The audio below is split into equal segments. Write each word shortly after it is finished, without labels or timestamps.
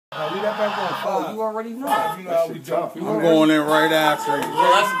Now, leave that back on 5. Oh, you already know. You know how we jump. I'm going in right after you.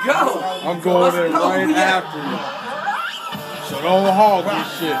 Well, let's go. I'm going in right after you. So don't hog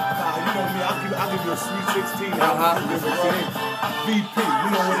this shit. Nah, you know me. I'll give you a sweet 16. VP. You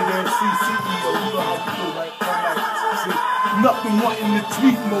know what it is. CEO. You know how we do, right? Nothing wanting to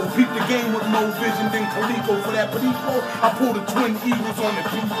tweet mode. Beat the game with more vision than Calico. For that Perico, I pull the twin eagles on the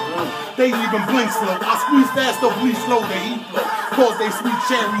beat. They even blink slow. I squeeze fast, though bleed slow. They heat flow. Cause they sweet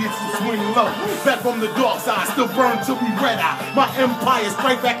chariots and swing low. Back from the dark side, still burn till we red eye. My empire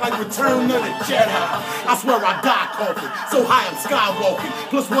straight back like Return of the Jedi. I swear I die coughing, so high I'm skywalking.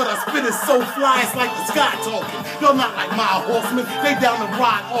 Plus what I spit is so fly, it's like the sky talking. Y'all not like my horsemen, they down to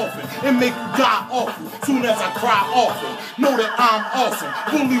ride often and make you die awful. Soon as I cry often, know that I'm awesome.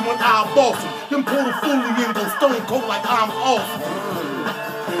 Fully when I boss them, then pull the fully and go stone cold like I'm awesome.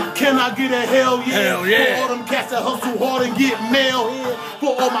 Can I get a hell yeah? Hell yeah. For all them cats that hustle hard and get mail here.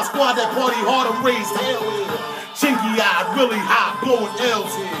 For all my squad that party hard and raise hell here. Chinky eyed, really high, blowing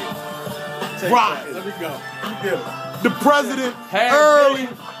L's here. Right. Let me go. You get it. The president, Early.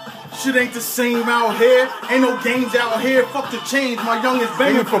 Shit ain't the same out here. Ain't no games out here. Fuck the change. My youngest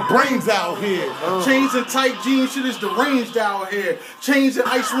banging banging for brains out here. Chains and tight jeans, shit is deranged out here. Chains and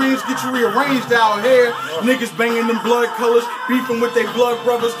ice rings get you rearranged out here. Niggas banging them blood colors, beefing with their blood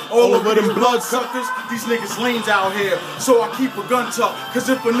brothers, all over them blood suckers. These niggas lanes out here, so I keep a gun tuck. Cause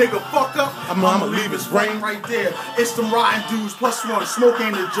if a nigga fuck up, I'ma leave his rain right there. It's them riding dudes +1. Smoke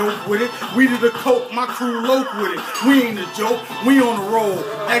ain't a joke with it. We did the coke, my crew loke with it. We ain't a joke, we on the roll.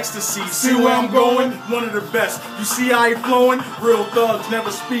 Ecstasy. See where I'm going? One of the best. You see how he flowing? Real thugs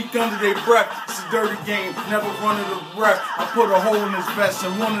never speak under their breath. It's a dirty game, never run out of breath. I put a hole in his vest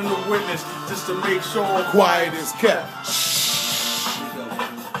and one in the witness just to make sure Quiet is kept.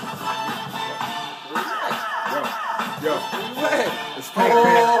 Yo. It's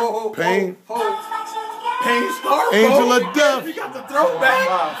pain. Pain star. Angel of Death. You got the throwback.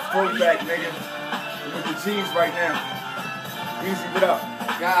 Throwback, nigga. With the jeans right now. Easy it up.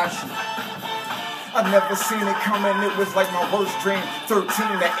 Gosh. I never seen it coming, it was like my worst dream.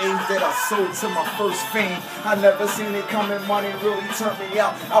 13, the age that I sold to my first fame. I never seen it coming, money really turned me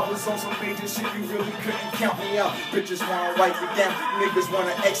out. I was on some major shit, you really couldn't count me out. Bitches wanna wipe me down, niggas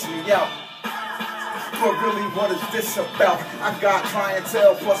wanna X me out. But really, what is this about? I got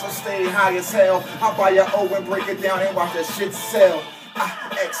clientele, plus I stay high as hell. I buy a O and break it down and watch that shit sell. I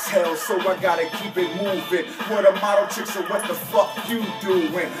exhale, so I gotta keep it moving. What a model chick, so what the fuck you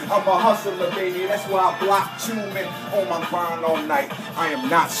doing? I'm a hustler, baby, that's why I block tuning. On my grind all night, I am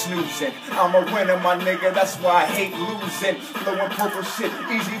not snoozing. I'm a winner, my nigga, that's why I hate losing. Blowing purple shit,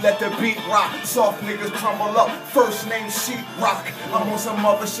 easy, let the beat rock. Soft niggas crumble up, first name sheet rock. I'm on some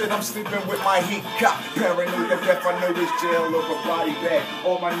other shit, I'm sleeping with my heat cop. Paranoid to death, I know it's jail over body bag.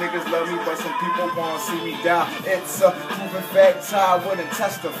 All my niggas love me, but some people wanna see me die. It's a proven fact, I wouldn't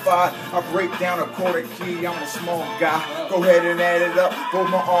testify. I break down a quarter key, I'm a small guy. Go ahead and add it up, both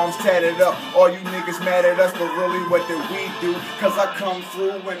my arms tatted up. All you niggas mad at us, but really what did we do? Cause I come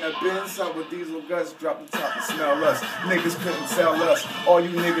through when the Benz out with diesel guts, drop the top and smell us. Niggas couldn't tell us, all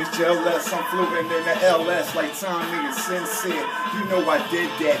you niggas jealous. I'm fluent in the LS like Tom niggas Sin said. You know I did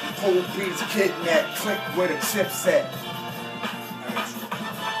that, whole beats kidnapped, click where the chips at.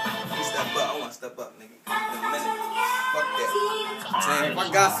 Step up, I want to step up, nigga. In a minute. Fuck that. Damn, if I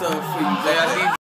got something for you, man, I need